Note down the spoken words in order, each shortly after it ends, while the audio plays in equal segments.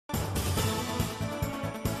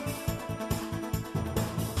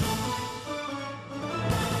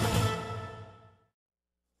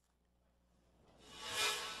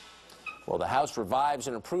Well, the House revives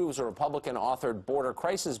and approves a Republican-authored border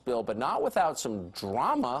crisis bill, but not without some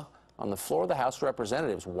drama on the floor of the House of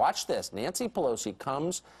Representatives. Watch this. Nancy Pelosi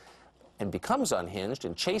comes and becomes unhinged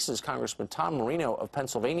and chases Congressman Tom Marino of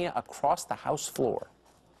Pennsylvania across the House floor.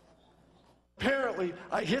 Apparently,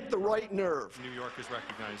 I hit the right nerve. New York is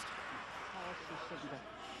recognized.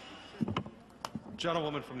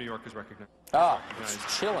 Gentlewoman from New York is recognized.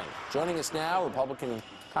 It's chilling. Joining us now, Republican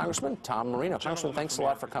Congressman Tom Marino. Congressman, thanks a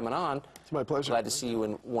lot for coming on. It's my pleasure. Glad to see you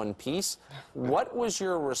in one piece. What was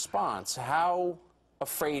your response? How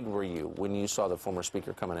afraid were you when you saw the former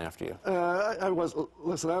speaker coming after you?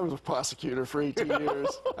 Listen, I was a prosecutor for 18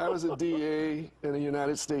 years. I was a DA and a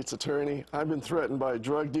United States attorney. I've been threatened by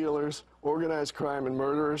drug dealers, organized crime, and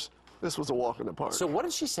murderers. This was a walk in the park. So what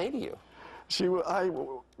did she say to you? I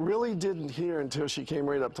really didn't hear until she came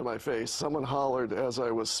right up to my face. Someone hollered as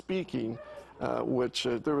I was speaking, which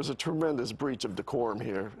there was a tremendous breach of decorum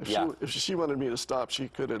here. If she wanted me to stop, she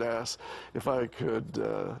could have asked if I could,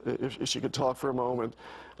 if she could talk for a moment,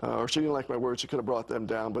 or she didn't like my words, she could have brought them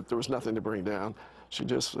down, but there was nothing to bring down. She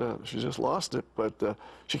just lost it. But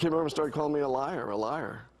she came over and started calling me a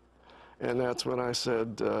liar. And that's when I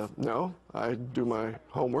said, no, I do my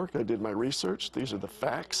homework, I did my research, these are the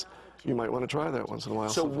facts. You might want to try that once in a while.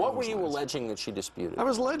 So what were you alleging that she disputed? I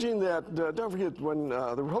was alleging that, don't forget, when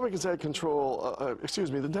the Republicans had control,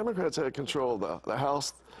 the Democrats had control of the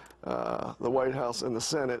House, the White House, and the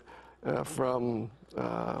Senate from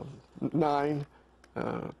 209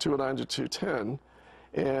 to 210.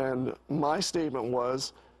 And my statement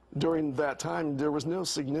was, during that time, there was no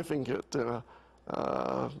significant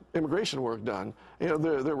immigration work done. You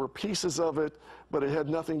know, there were pieces of it, but it had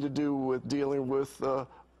nothing to do with dealing with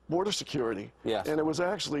border security. Yes. And it was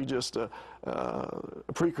actually just a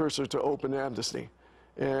precursor to open amnesty.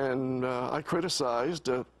 And I criticized,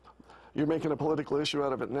 you're making a political issue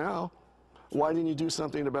out of it now. Why didn't you do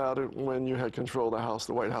something about it when you had control of the House,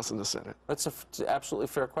 the White House, and the Senate? That's an absolutely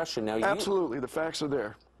fair question. Now, absolutely, the facts are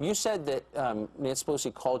there. You said that Nancy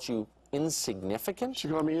Pelosi called you insignificant? She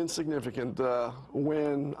called me insignificant.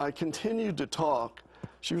 When I continued to talk,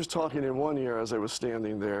 she was talking in one ear as I was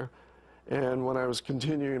standing there. And when I was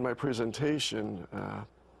continuing my presentation,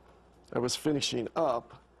 I was finishing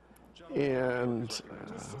up and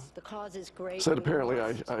said apparently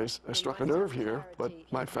I struck a nerve here, but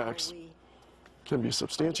my facts can be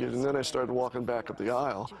substantiated. And then I started walking back up the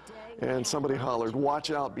aisle, and somebody hollered,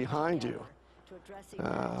 "Watch out behind you."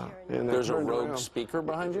 And there's a rogue speaker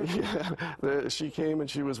behind you? Yeah. She came and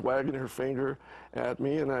she was wagging her finger at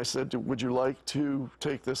me, and I said, "Would you like to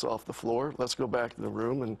take this off the floor? Let's go back to the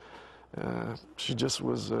room." And she just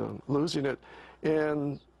was losing it.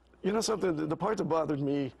 And you know something, the part that bothered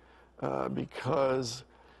me, because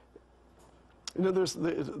you know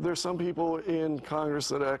there's some people in Congress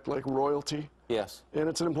that act like royalty. Yes. And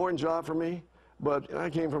it's an important job for me, but I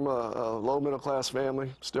came from a low middle class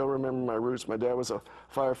family, still remember my roots. My dad was a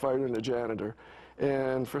firefighter and a janitor.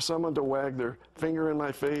 And for someone to wag their finger in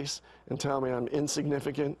my face and tell me I'm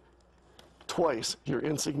insignificant, twice, you're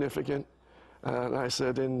insignificant. And I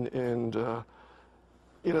said, you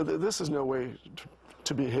know, this is no way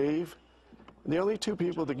to behave. The only two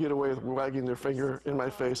people that get away with wagging their finger in my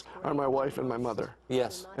face are my wife and my mother.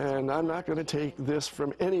 Yes. And I'm not going to take this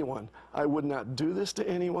from anyone. I would not do this to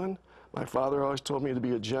anyone. My father always told me to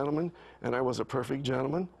be a gentleman, and I was a perfect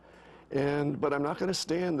gentleman. But I'm not going to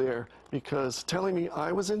stand there because telling me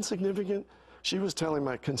I was insignificant, she was telling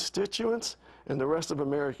my constituents and the rest of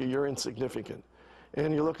America, you're insignificant.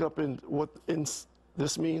 And you look up in what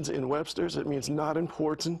this means in Webster's, it means not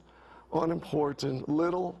important, unimportant,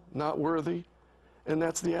 little, not worthy. And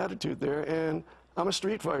that's the attitude there. And I'm a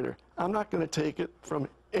street fighter. I'm not going to take it from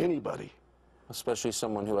anybody. Especially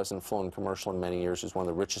someone who hasn't flown commercial in many years, who's one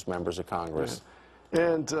of the richest members of Congress.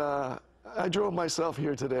 Yeah. And I drove myself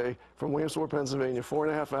here today from Williamsport, Pennsylvania,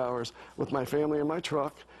 4.5 hours with my family in my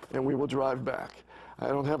truck, and we will drive back. I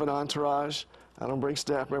don't have an entourage. I don't bring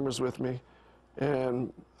staff members with me.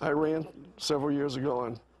 And I ran several years ago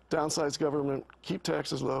on downsize government, keep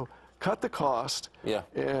taxes low, cut the cost,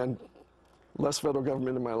 and less federal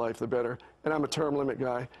government in my life, the better. And I'm a term limit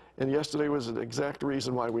guy. And yesterday was an exact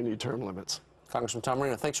reason why we need term limits. Congressman Tom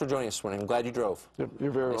Marino, thanks for joining us this morning. I'm glad you drove. You're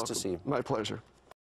very welcome. Nice to see you. My pleasure.